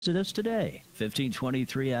Visit us today,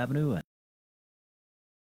 1523 Avenue.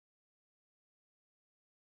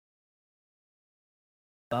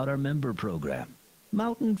 About our member program,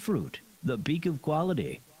 Mountain Fruit, the peak of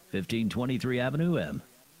quality, 1523 Avenue M,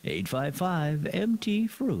 855 MT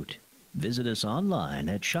Fruit. Visit us online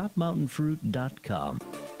at shopmountainfruit.com.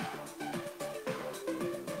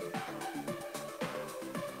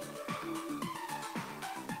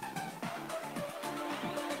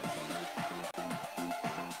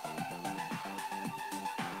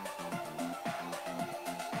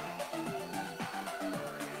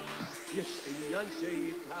 יש עניין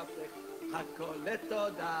שהתהפך, הכל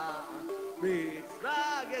לתודה,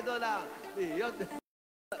 מצווה גדולה, להיות...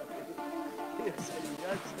 יש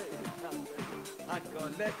עניין שהתהפך, הכל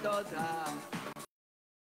לתודה,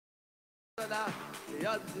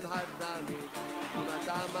 להיות בשמחת תמיד. אם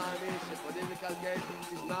אתה מאמין שיכולים לקלקל,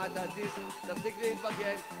 תשמע את הדיס, תפסיק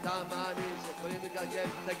להתבגן. אתה מאמין שיכולים לקלקל,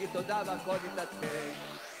 תגיד תודה והכל יתעדכן.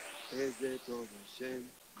 איזה טוב השם,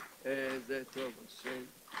 איזה טוב השם,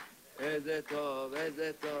 איזה טוב,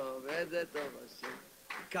 איזה טוב, איזה טוב השם.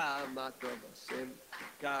 כמה טוב השם,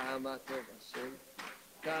 כמה טוב השם,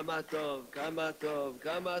 כמה טוב, כמה טוב,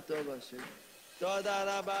 כמה טוב השם.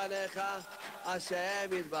 תודה רבה לך, השם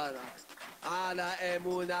יתברך, על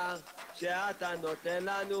האמונה שאתה נותן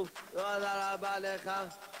לנו. תודה רבה לך,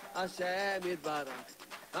 השם יתברך,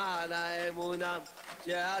 על האמונה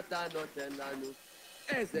שאתה נותן לנו.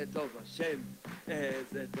 איזה טוב השם,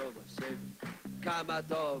 איזה טוב השם. כמה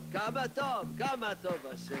טוב, כמה טוב, כמה טוב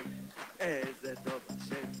השם. איזה טוב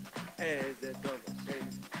השם, איזה טוב השם.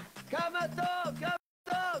 כמה טוב, כמה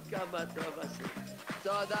טוב, כמה טוב השם.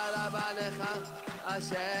 תודה רבה לך,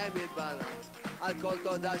 השם יתברך, על כל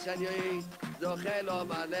תודה שאני זוכה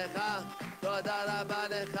לומר לך. תודה רבה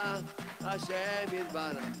לך, השם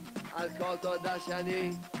יתברך, על כל תודה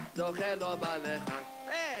שאני זוכה לומר לך.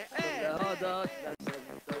 להודות לשם,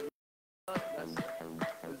 להודות לשם,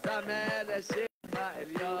 זמר לשמך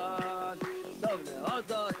עליון. טוב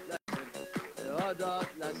להודות לשם, להודות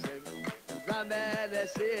לשם, זמר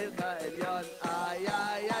לשמך עליון. איי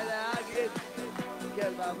איי איי להגיד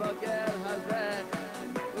כן בבוקר הזה,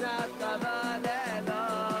 ונעשתה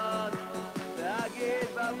בלילות. להגיד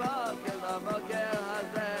בבוקר, בבוקר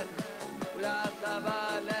הזה, ונעשתה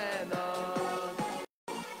בלילות.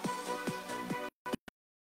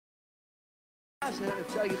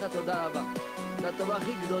 אפשר להגיד לך תודה רבה, זו הטובה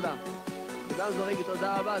הכי גדולה. אדם זורק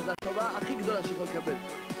תודה רבה, זו הטובה הכי גדולה שיכול לקבל,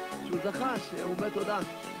 שהוא זכה, שהוא אומר תודה.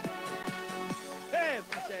 מה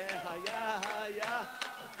שהיה היה,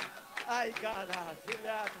 העיקר להתחיל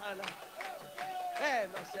להתחלה.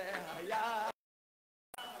 מה שהיה,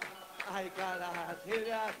 העיקר להתחיל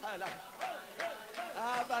להתחלה.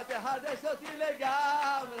 אבא תחדש אותי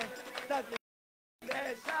לגמרי, תתחיל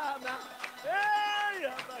לשמה.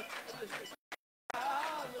 אבא תחדש אותי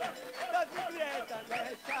תתחיל את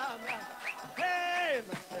הנשמה.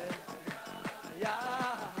 מה שהיה,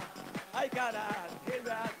 העיקר להתחיל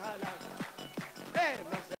להתחלה.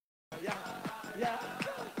 מה שהיה,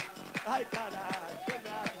 העיקר להתחיל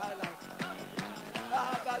להתחלה.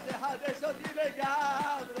 אבא תחדש אותי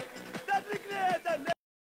לגמרי, תדליק לי את הנשמה.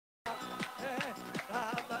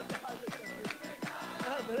 אבא תחדש אותי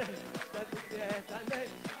לגמרי, תדליק לי את הנשמה.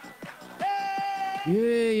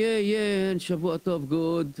 Yeah, and Shavua Tov,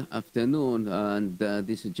 good afternoon, and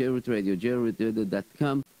this is JRoot Radio,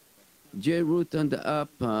 jrootradio.com, JRoot on the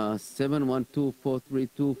app,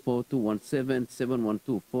 712-432-4217,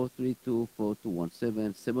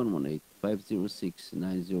 712-432-4217,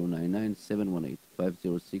 718-506-9099,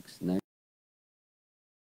 718-506-9099.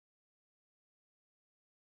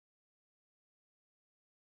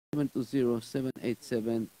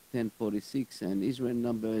 720-787-1046, and Israel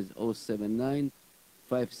number is 079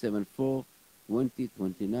 574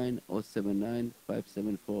 2029, 079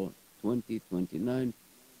 574 2029,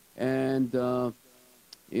 and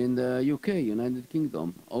in the UK, United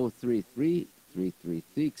Kingdom, 033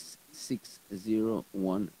 336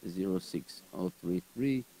 60106,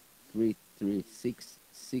 033 336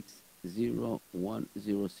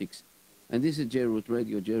 60106. And this is JRoot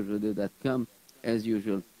Radio, jrootradio.com, as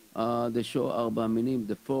usual. The show Arba Minim,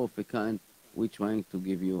 the four of a kind. We're trying to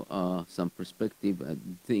give you some perspective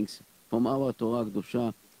and things from our Torah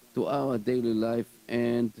Kedusha to our daily life,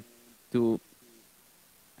 and to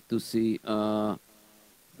see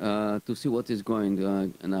what is going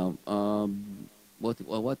now,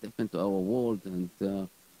 what happened to our world, and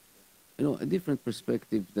a different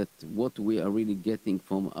perspective, that what we are really getting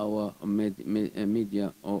from our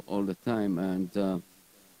media all the time, and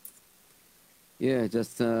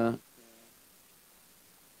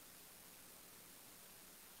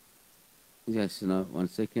Yes, no, 1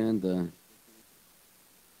 second.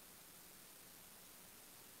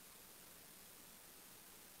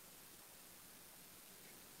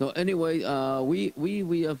 So anyway,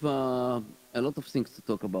 we have a lot of things to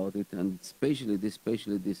talk about it, and especially this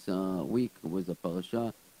week with the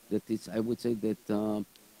parasha that is, I would say, that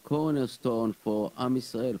cornerstone for Am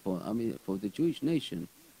Israel, for the Jewish nation.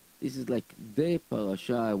 This is like the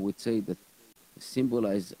parasha, I would say, that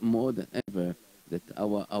symbolize more than ever that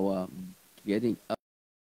our getting up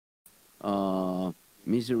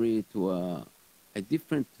misery to a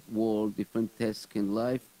different world, different task in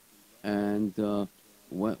life, and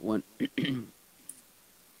when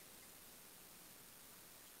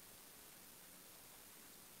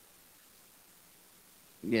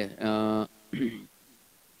yeah.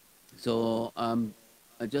 So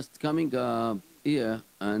just coming here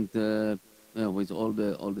and with all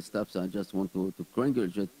the stuff, so I just want to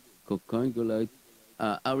congratulate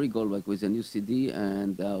Ari Goldberg with a new CD,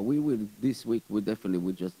 and we will this week we definitely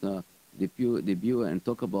will just debut and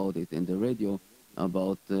talk about it in the radio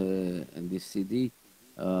about this CD.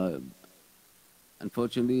 Uh,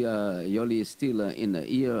 Unfortunately, Yoli is still in the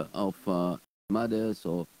ear of mother,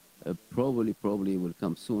 so probably will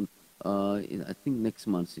come soon. I think next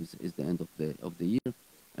month is the end of the year,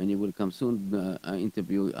 and he will come soon. I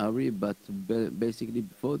interview Ari, but basically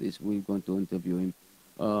before this, we're going to interview him.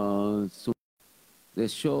 So the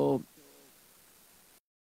show.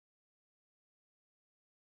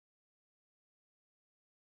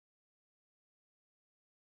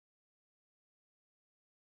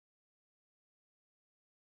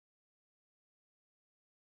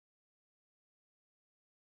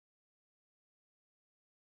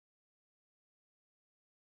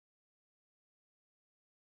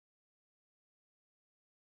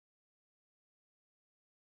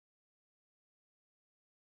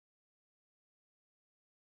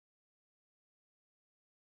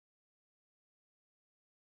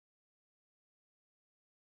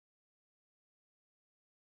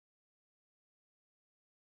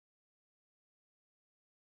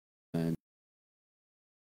 And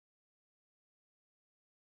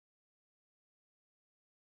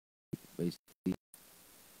basically,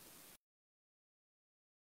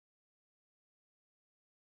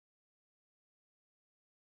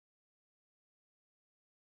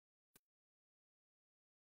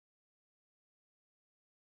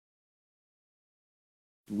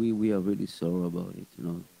 we are really sorry about it.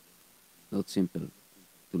 Not simple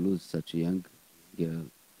to lose such a young girl,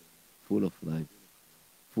 full of life,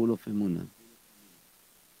 full of emunah,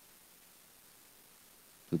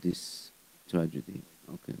 to this tragedy.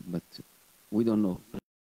 Okay, but we don't know.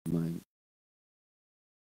 My,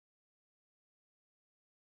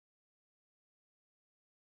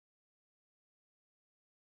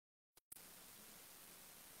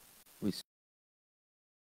 we,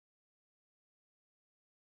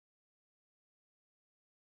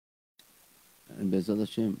 and Bezat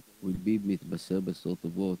Hashem will be מתבשר בשורות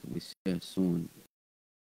טובות. We see her soon.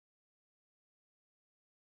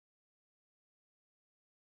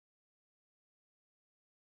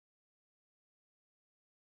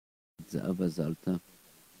 זהבה זלטה.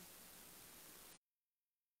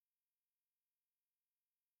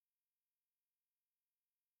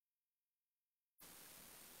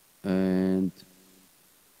 And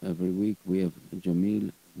every week we have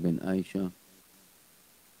Jamil Ben Aisha.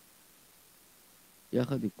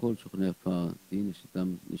 יחד עם כל שוכני עפר, תהי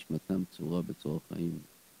נשמתם צרורה בצרור החיים.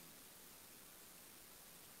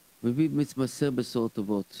 מביא מתבשר בשורות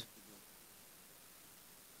טובות.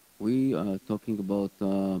 We are talking about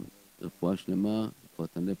רפואה שלמה,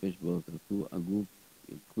 רפואת הנפש ורפואת הגוף,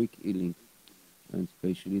 quick healing, and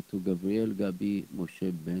especially to Gabriel Gabi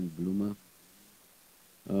Moshe Ben Bluma.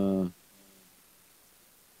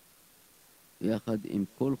 יחד עם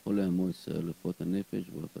כל חולי עמו ישראל, רפואת הנפש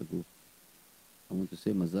ורפואת הגוף. I want to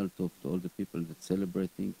say Mazal Tov to all the people that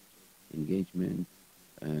celebrating engagement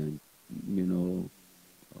and,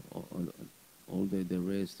 all, the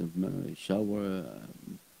rest of shower,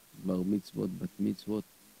 bar mitzvot, bat mitzvot,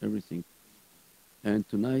 everything. And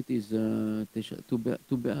tonight is Tu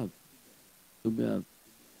B'Av, the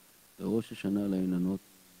Rosh Hashanah La'inanot,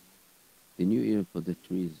 the new year for the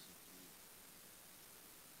trees.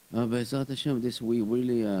 Be'ezrat Hashem, this we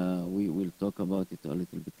really we will talk about it a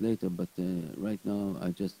little bit later, but right now I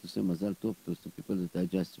just to say Mazal Tov to some people that I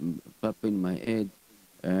just pop in my head,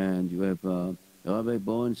 and you have Rabbi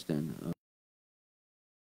Bornstein,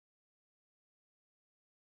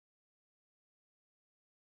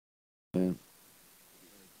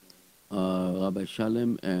 Rabbi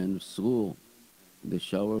Shalem and Srur, the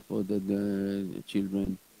shower for the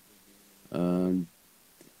children, and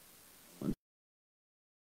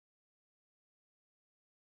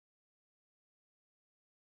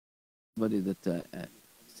Somebody that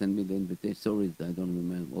sent me the invitation. Sorry, I don't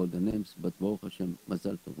remember all the names, but Baruch Hashem,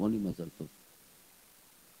 Mazal Tov, only Mazal Tov.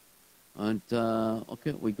 And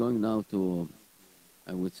okay, we're going now to,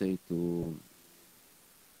 I would say, to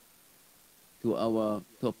our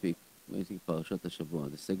topic, basically Parashat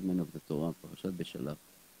HaShavua, the segment of the Torah, Parashat Beshalach.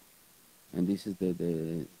 And this is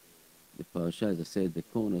the parasha, as I said, the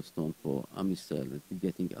cornerstone for Am Yisrael,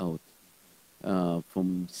 getting out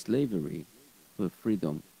from slavery to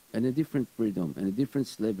freedom, and a different freedom, and a different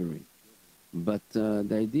slavery. But the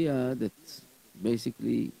idea that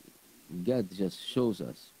basically God just shows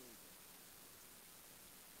us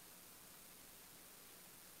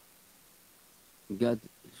that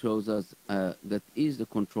is the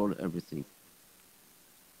control of everything.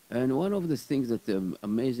 And one of the things that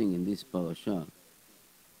amazing in this parasha,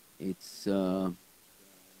 it's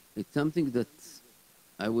something that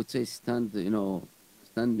I would say stunned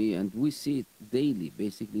me, and we see it daily.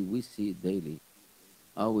 Basically, we see it daily,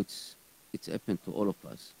 how it's happened to all of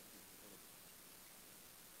us.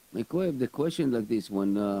 The question like this: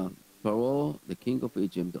 when Pharaoh, the king of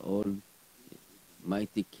Egypt, the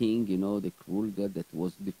almighty king, the cruel God that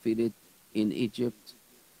was defeated in Egypt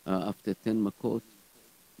after 10 Makot,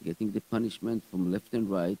 getting the punishment from left and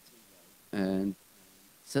right, and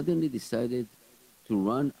suddenly decided to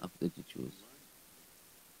run after the Jews.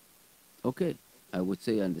 Okay, I would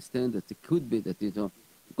say I understand that it could be that,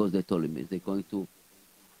 because they told him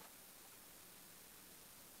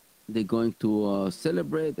they're going to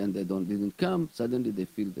celebrate, and they didn't come. Suddenly they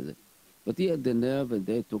feel that. But he had the nerve, and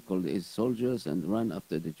they took all his soldiers and ran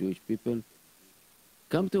after the Jewish people.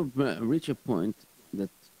 Come to reach a point that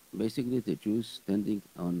basically the Jews standing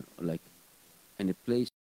on in a place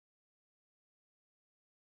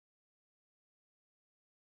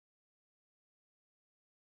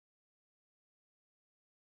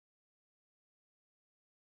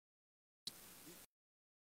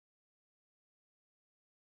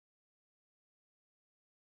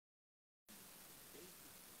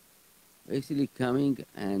basically coming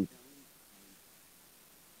and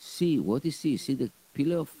see what he sees. See the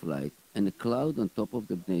pillar of light and a cloud on top of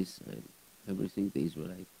the Bnei Israel, everything the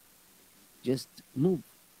Israelite. Just move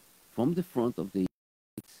from the front of the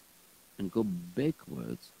and go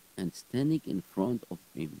backwards and standing in front of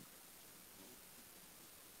him.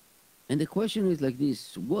 And the question is like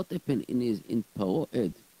this: what happened in Paro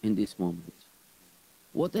head in this moment?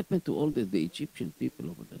 What happened to all the Egyptian people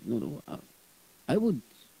over there? No, I would,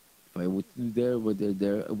 if I would be there,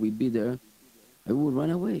 we'd be there, I would run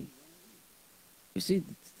away. You see,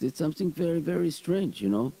 it's something very, very strange,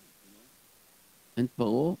 And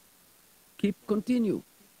Paro continue.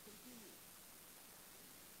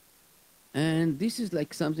 And this is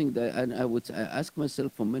like something that I ask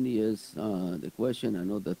myself for many years the question. I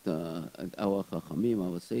know that our Chachamim,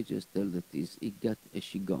 our sages, tell that he got a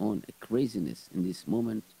shigaon, a craziness in this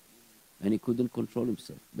moment, and he couldn't control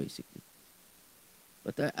himself, basically.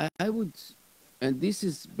 But I would, and this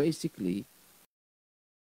is basically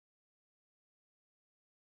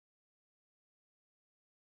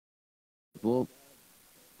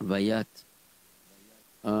Vayat.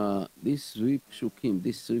 These three psukim,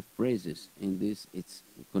 these three phrases in this, it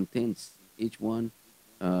contains each one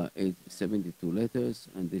 72 letters,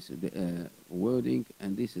 and this is the wording,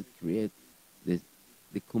 and this is create the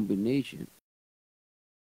combination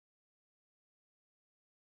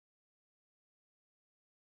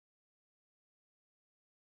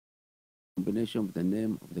of the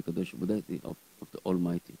name of the Kadosh of the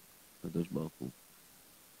Almighty, Kadosh Baruch Hu.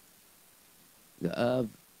 The Av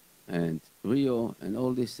and Rio and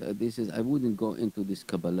all this. This is, I wouldn't go into this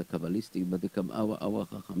Kabbalistic, but our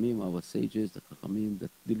Chachamim, our sages, the Chachamim that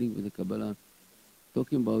dealing with the Kabbalah,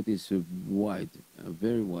 talking about this wide,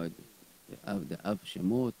 very wide, the Av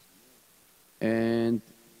Shemot, and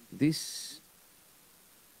this.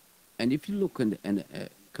 And if you look in a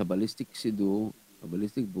Kabbalistic Siddur,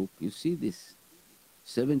 Kabbalistic book, you see this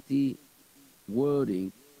 70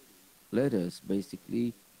 wording letters.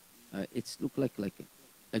 Basically, it's look like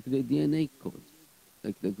the DNA code,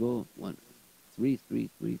 like they go 1, 3, 3,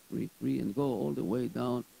 3, 3, 3, and go all the way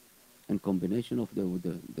down, and combination of the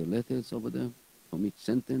letters over there from each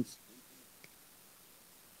sentence.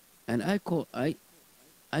 And I call it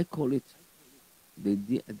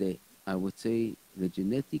the I would say the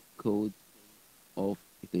genetic code of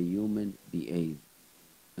the human being.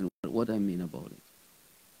 And what I mean about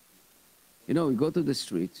it, we go to the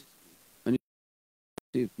street and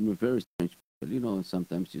you see very strange people.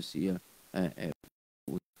 Sometimes you see a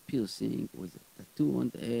piercing with a tattoo on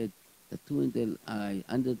the head, tattoo in the eye,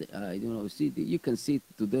 under the eye. You can see it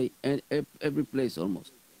today and every place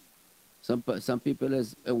almost. Some people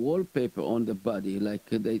has a wallpaper on the body, like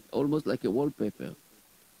they almost like a wallpaper.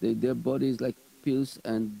 Their body is like pills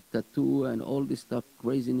and tattoo and all this stuff,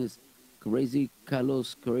 craziness, crazy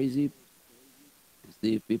colors, crazy.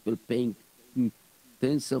 See people paying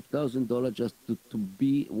tens of $1,000 just to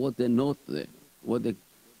be what they're not there, what they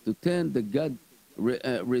to turn the God, what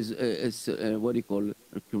do you call it,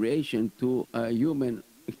 creation to a human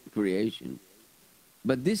creation.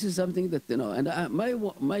 But this is something that and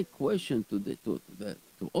my question to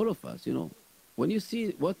all of us, when you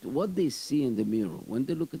see what they see in the mirror, when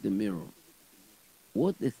they look at the mirror,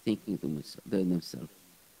 what they're thinking to themselves,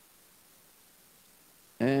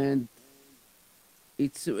 and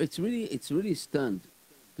it's really stunned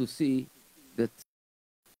to see that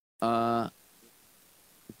uh,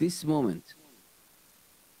 this moment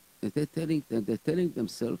that they're telling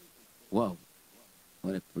themselves, "Wow,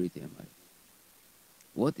 what a pretty am I!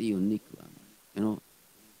 What a unique am I!"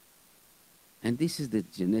 And this is the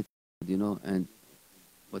genetic, and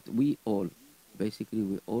but we all, basically,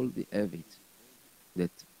 we all have it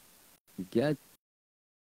that God.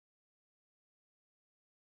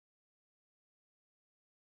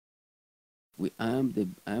 I'm the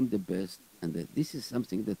best, and that this is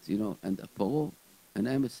something that and Paro, and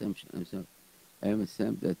I am assuming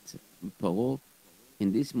that Paro,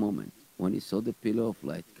 in this moment when he saw the pillar of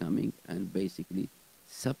light coming and basically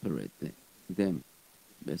separate them,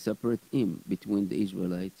 separate him between the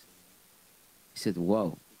Israelites, he said,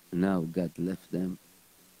 "Wow, now God left them,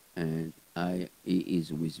 and He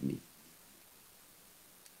is with me."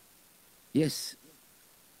 Yes,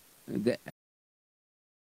 the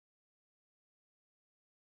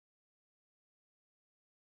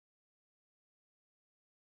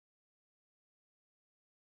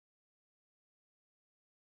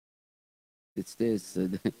it says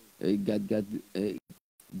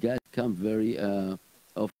God come very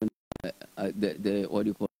often. The what do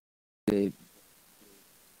you call the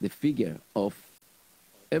the figure of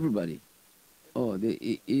everybody. Oh, and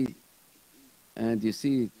you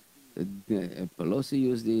see, Pelosi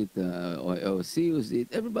used it, or OC used it.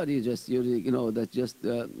 Everybody just used it. That just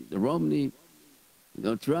Romney,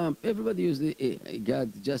 Trump. Everybody used it.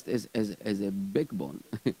 God just as a backbone,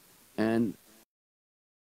 and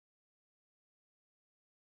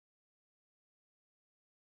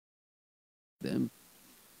them.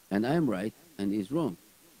 And I'm right, and he's wrong.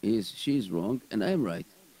 She's wrong, and I'm right.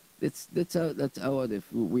 That's how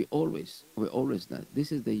we always that.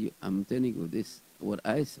 This is I'm telling you this what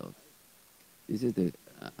I saw. This is the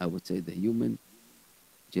I would say the human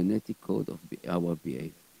genetic code of our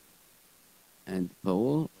behavior. And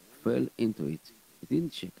Paro fell into it. He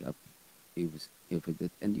didn't check up. He was if it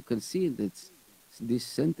did. And you can see that these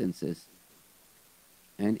sentences,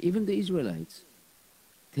 and even the Israelites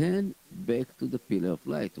turn back to the pillar of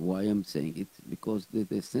light. Why I'm saying it? Because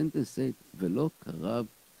the sentence said, "Velo karav,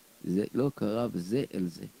 lo karav ze el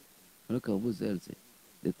ze, velo karavu ze el ze."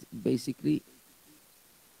 That basically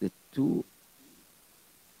the two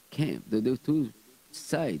the two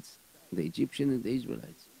sides, the Egyptian and the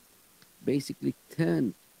Israelites, basically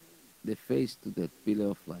turned the face to the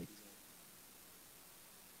pillar of light.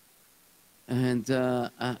 And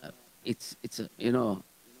it's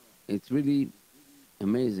really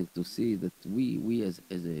amazing to see that we as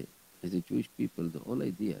a Jewish people, the whole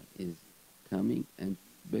idea is coming and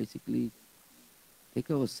basically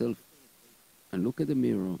take ourselves and look at the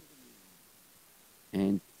mirror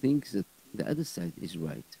and think that the other side is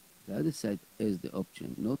right. The other side is the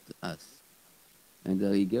option, not us. And the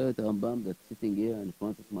Igeret Rambam that's sitting here in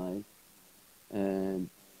front of mine, and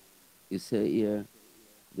you say here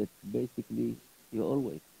that basically you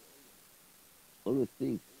always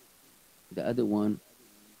think the other one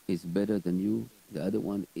is better than you. The other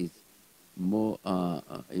one is more,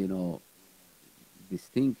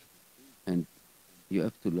 distinct, and you'll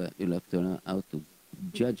have to learn how to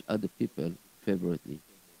judge other people favorably.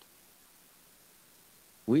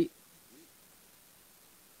 We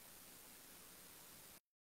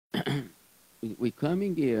we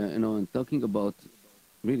coming here, and talking about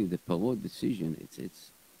really the Paro decision.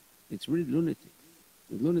 It's really lunatic.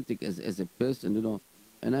 Lunatic as a person.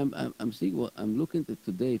 And I'm seeing what I'm looking at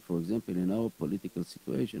today, for example, in our political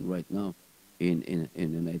situation right now in the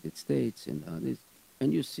United States and this,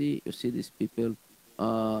 and you see these people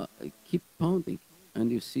keep pounding,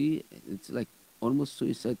 and you see it's like almost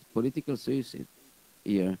suicide, political suicide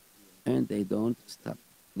here, and they don't stop.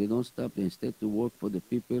 They don't stop. They instead to work for the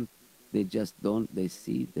people, they just don't. They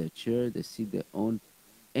see their chair. They see their own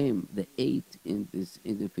aim, the hate in this.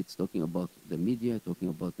 And if it's talking about the media, talking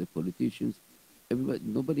about the politicians,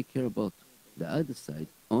 nobody care about the other side.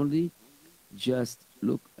 Only just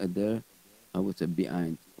look at their I would say,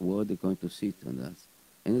 behind where they're going to sit on us.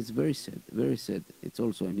 And it's very sad, very sad. It's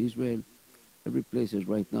also in Israel. Every place is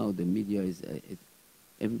right now, the media is,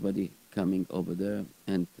 everybody coming over there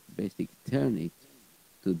and basically turn it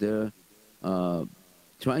to their,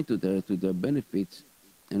 trying to their benefits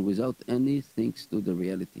and without any things to the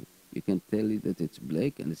reality. You can tell it that it's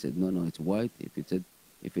black and they said, no, no, it's white. If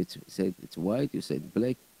it's said it's white, you said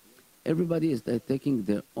black. Everybody is taking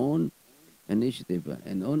their own initiative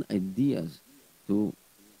and own ideas to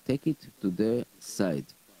take it to their side.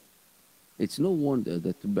 It's no wonder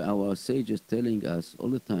that our sages telling us all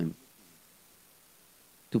the time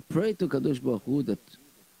to pray to Kadosh Baruch Hu that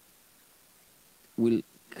will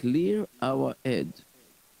clear our head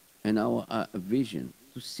and our vision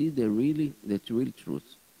to see the real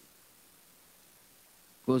truth.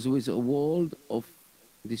 Because with a world of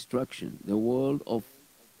destruction, the world of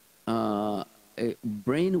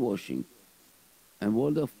brainwashing, and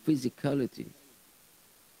world of physicality,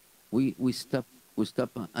 we stop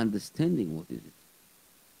understanding what is it.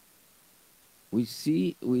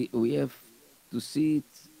 We have to see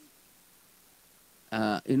it.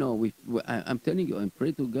 I'm telling you, I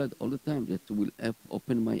pray to God all the time that will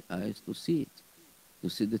open my eyes to see it, to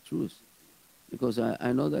see the truth, because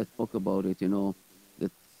I know that I spoke about it.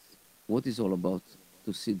 That what is all about,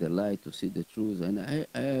 to see the light, to see the truth, and I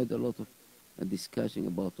had a lot of discussion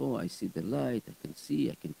about, I see the light, I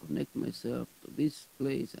can connect myself to this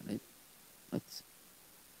place, but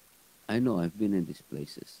I know I've been in these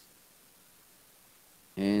places,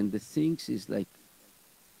 and the things is like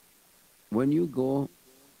when you go,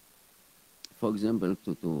 for example,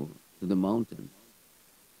 to the mountain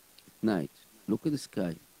at night, look at the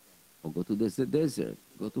sky, or go to the desert,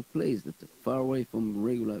 go to a place that's far away from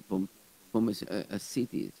a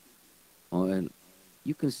cities, or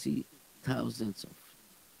you can see thousands of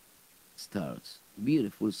stars,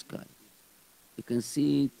 beautiful sky. You can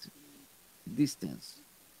see it distance.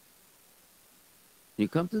 You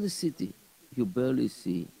come to the city, you barely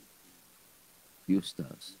see few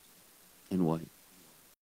stars. And why?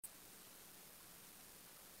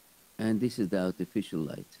 And this is the artificial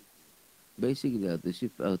light. Basically, the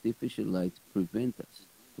artificial light prevent us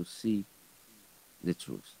to see the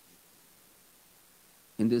truth.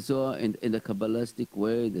 In the Zohar, in the Kabbalistic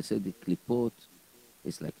way, they say the klipot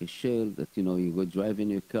is like a shell that, you go drive in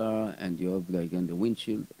your car and you have like on the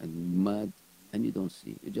windshield and mud and you don't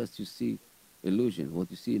see. You see illusion,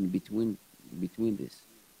 what you see in between this.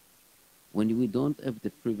 When we don't have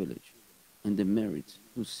the privilege and the merit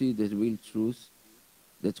to see the real truth,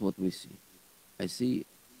 that's what we see. I see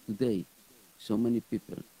today so many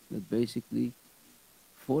people that basically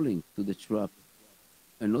falling to the trap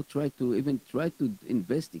and not try to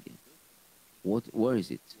investigate where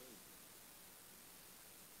is it.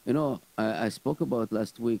 I spoke about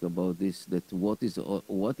last week about this, that what is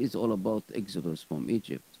all about Exodus from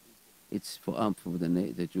Egypt. It's for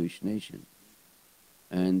the Jewish nation,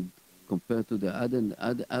 and compared to the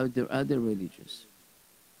other religions,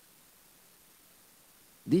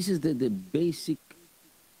 this is the basic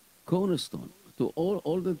cornerstone to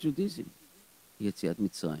all the Judaism, Yetziat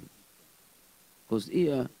Mitzrayim. Because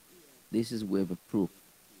here, we have a proof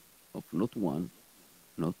of not one,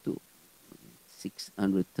 not two,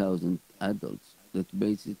 600,000 adults that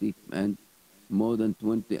basically, and more than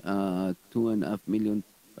 2.5 million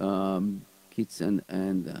kids and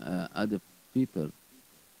other people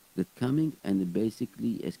that coming and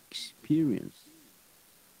basically experience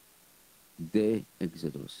the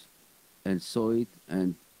Exodus and saw it,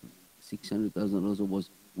 and 600,000 also was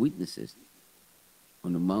witnesses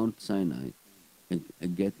on the Mount Sinai and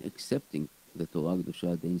accepting the Torah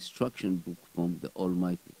Kedusha, the instruction book from the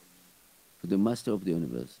Almighty, to the Master of the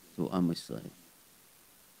Universe, to Am Yisrael.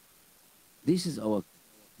 This is our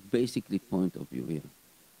basically point of view here.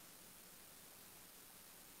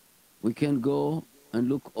 We can go and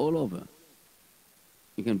look all over.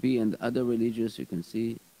 You can be in other religions, you can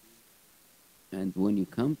see, and when you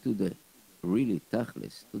come to the really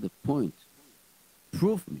tachlis, to the point,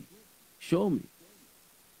 prove me, show me,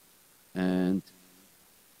 and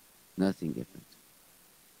nothing happened.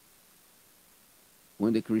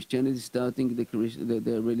 When the Christianity starting,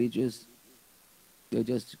 the religious, they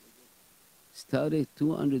just started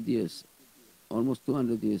 200 years, almost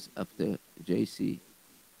 200 years after JC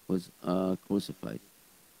was crucified.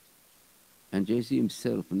 And JC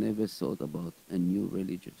himself never thought about a new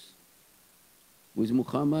religious. With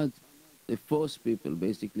Muhammad, they forced people,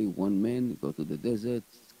 basically one man go to the desert,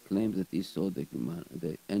 claims that he saw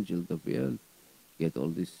the angel Gabriel, get all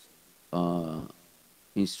this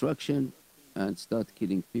instruction, and start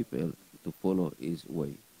killing people to follow his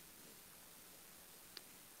way.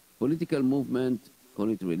 political movement, call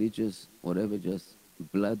it religious, whatever, just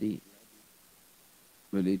bloody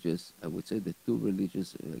religious. I would say the two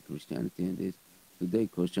religious, Christianity and this. Today,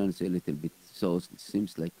 Christianity a little bit so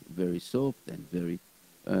seems like very soft and very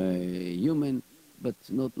human, but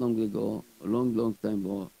not long ago, a long time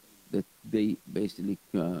ago, that they basically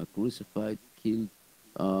crucified, killed,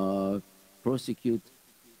 prosecute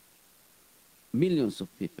millions of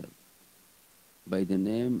people by the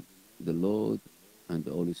name, the Lord, and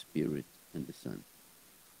the Holy Spirit and the Son.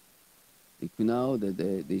 Now that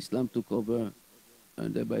the Islam took over,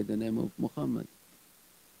 and by the name of Muhammad.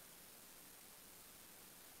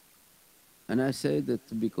 And I say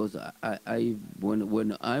that because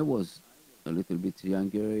when I was a little bit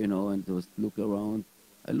younger, and was look around,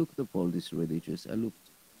 I looked up all this religious. I looked,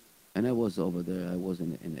 and I was over there. I was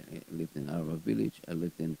lived in Arab village. I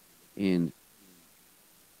lived in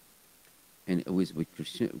with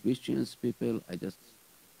Christians people. I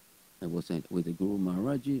was with the Guru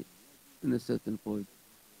Maharaji in a certain point.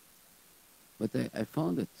 But I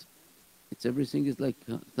found that everything is like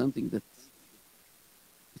something that's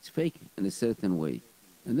it's fake in a certain way.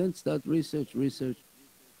 And then start research.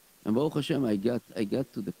 And Baruch Hashem, I got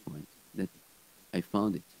to the point that I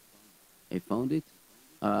found it.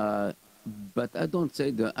 But I don't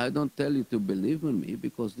say that, I don't tell you to believe in me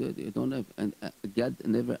because they don't have, and God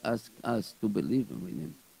never asked us to believe in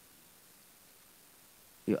Him.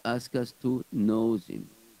 He asked us to know Him.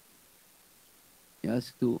 He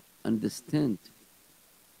asked to understand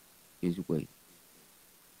His way.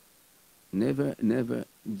 Never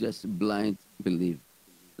just blind believe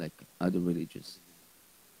like other religions.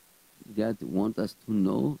 God wants us to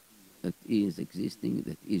know that He is existing,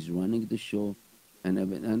 that He is running the show,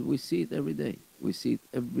 and we see it every day. We see it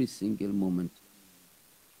every single moment.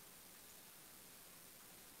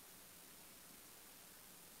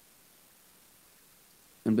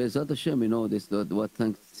 And Be'ezat Hashem, this what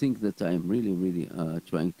thing that I'm really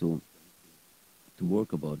trying to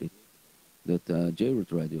work about it. That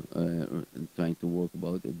J-Root Radio trying to work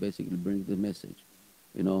about it, basically bring the message.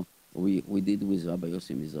 We did with Rabbi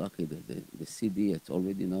Yossi Mizrahi the CD. It's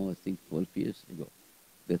already now I think 12 years ago.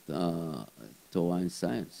 That Torah and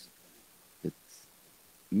Science. That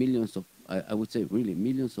millions of I would say really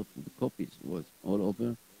millions of copies was all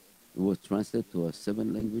over. It was translated to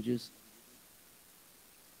 7 languages.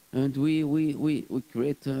 And we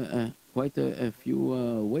create quite a few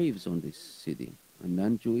waves on this CD. And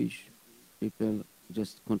non-Jewish people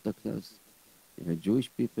just contact us. Jewish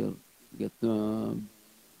people get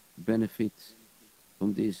benefits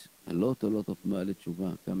from this. A lot of Ma'ale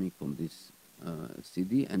Tshuva coming from this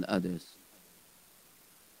CD and others.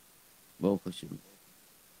 Baruch Hashem.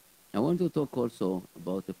 I want to talk also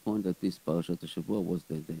about the point that this Parashat HaShavua was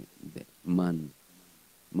the man.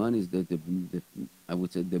 Man is the I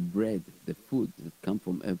would say the bread, the food that come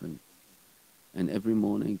from heaven. And every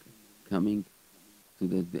morning coming to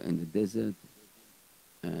in the desert,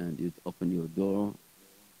 and you open your door,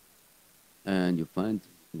 and you find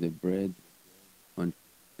the bread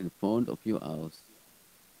in front of your house,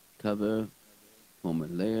 cover from a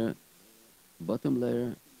layer, bottom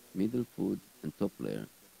layer, middle food, and top layer.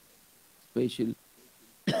 Special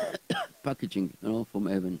packaging, from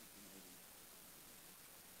heaven.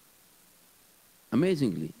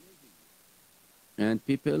 Amazingly. And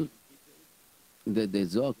people, the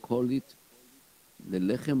Zohar call it the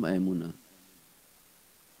Lechem HaEmunah,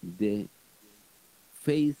 the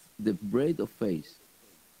faith, the bread of faith.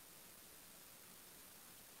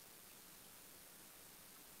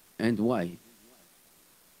 And why?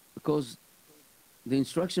 Because the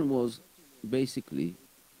instruction was basically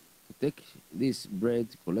to take this bread,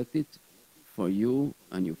 collect it for you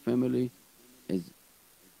and your family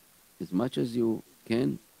as much as you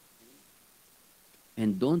can,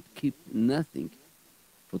 and don't keep nothing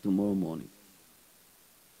for tomorrow morning.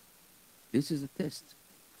 This is a test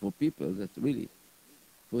for people that really,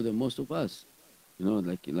 for the most of us,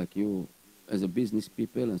 like you as a business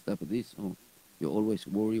people and stuff like this, you always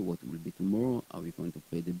worry what will be tomorrow, are we going to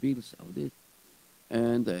pay the bills, how this,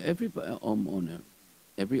 and every homeowner,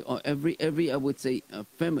 every I would say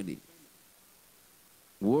family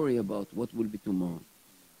worry about what will be tomorrow.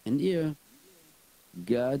 And here,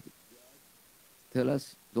 God tell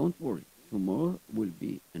us, don't worry, tomorrow will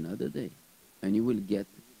be another day, and you will get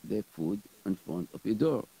the food in front of your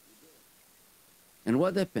door. And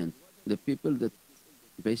what happened? The people that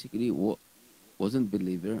basically wasn't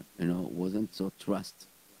believer, wasn't so trust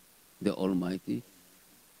the Almighty,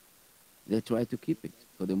 they tried to keep it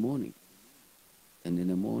for the morning. And in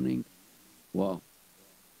the morning, wow,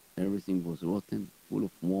 everything was rotten, full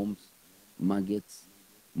of worms, maggots,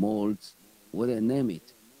 molds, whatever, name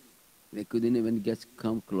it. They couldn't even get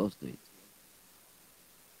come close to it.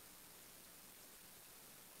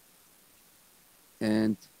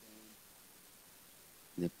 And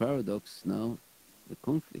the paradox now, the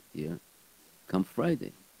conflict here, come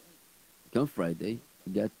Friday. Come Friday,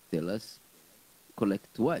 God tell us,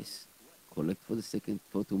 collect twice. Collect for the second,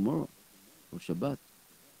 for tomorrow, for Shabbat.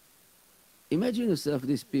 Imagine yourself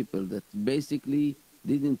these people that basically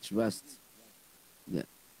didn't trust the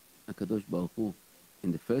HaKadosh Baruch Hu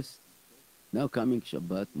in the first, now coming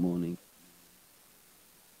Shabbat morning,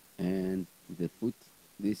 and they put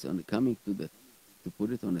this on, coming to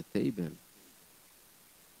put it on a table.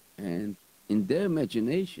 And in their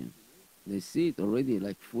imagination, they see it already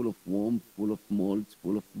like full of worms, full of molds,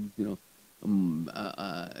 full of,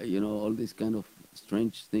 all these kind of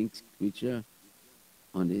strange things, creature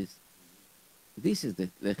on this. This is the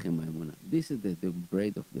lechem ha'emunah. This is the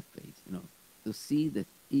bread of the faith, to see that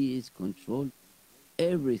He is controlled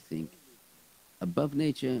everything above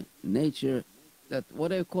nature, that, what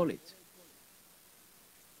do you call it?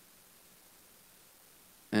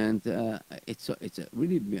 And it's a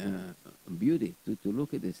really beauty to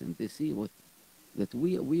look at this and to see what that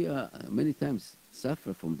we are many times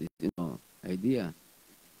suffer from this idea.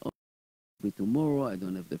 Oh, tomorrow I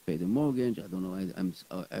don't have to pay the mortgage. I don't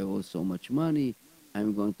know. I owe so much money.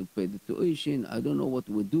 I'm going to pay the tuition. I don't know what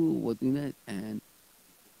we do. And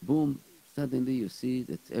boom! Suddenly you see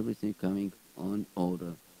that everything coming on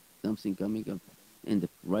order, something coming up in the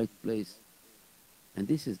right place, and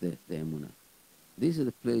this is the emunah. This is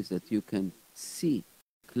the place that you can see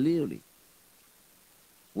clearly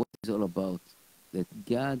what it's all about. That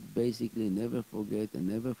God basically never forget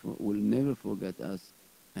and will never forget us,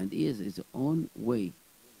 and He has His own way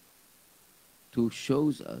to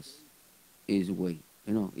shows us His way.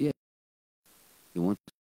 Yeah, He wants.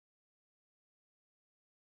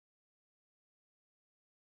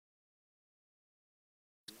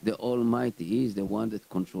 The Almighty, He is the one that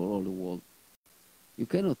controls all the world. You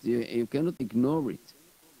cannot ignore it.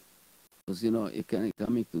 Because, you can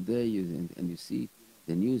coming today and you see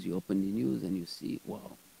the news, you open the news and you see,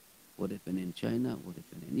 wow, what happened in China, what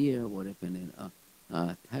happened in here, what happened in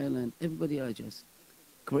Thailand. Everybody are just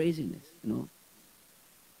craziness, And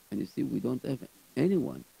you see, we don't have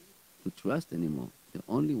anyone to trust anymore. The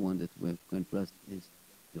only one that we can trust is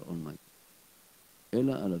the Almighty.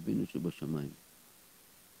 Ela al Avinu shebashamayim.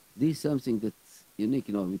 This is something that's unique.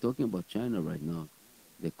 We're talking about China right now,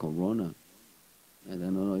 the corona. And I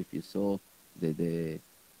don't know if you saw the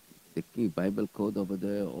key Bible code over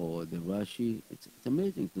there or the Rashi. It's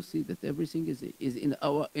amazing to see that everything is in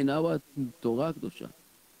our Torah Kedosha.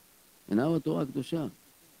 In our Torah Kedosha.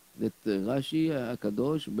 That Rashi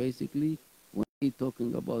HaKadosh basically, when he's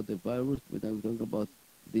talking about the virus, when I'm talking about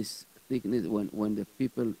this thickness, when the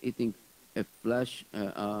people eating a flesh,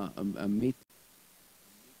 a meat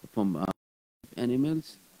from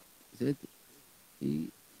animals, said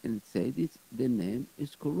it, the name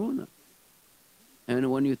is Corona.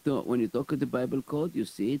 And when you talk of the Bible code, you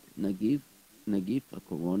see it, Nagif,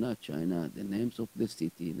 Corona, China, the names of the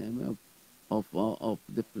city, name of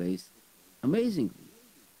the place. Amazingly.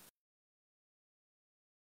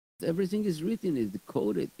 Everything is written, is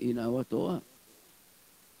decoded in our Torah.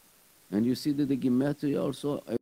 And you see that the Gematria also